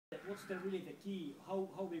what's really the key, how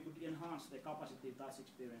we could enhance the capacitive touch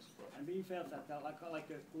experience. And we felt that like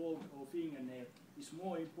a glove or fingernail is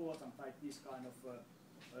more important like this kind of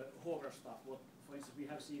hover stuff, what for instance we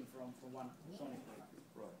have seen from one Sony product.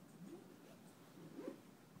 Right.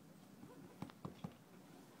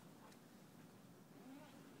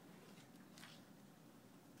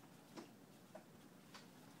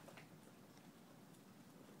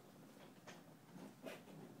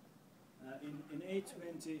 In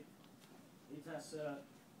A20, it has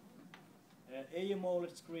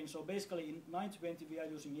AMOLED screen. So basically, in 920 we are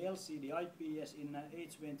using LCD IPS. In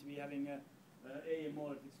A20 we are having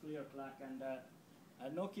AMOLED with clear black. And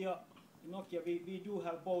Nokia, we do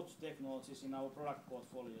have both technologies in our product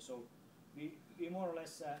portfolio. So we more or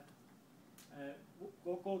less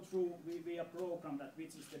go through. We are programmed that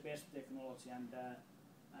which is the best technology. And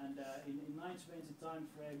in 920 time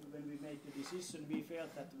frame, when we made the decision, we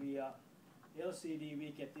felt that we are LCD, we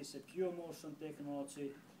get this pure motion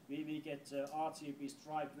technology, we get RGB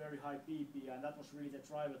stripe, very high PP, and that was really the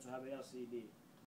driver to have LCD.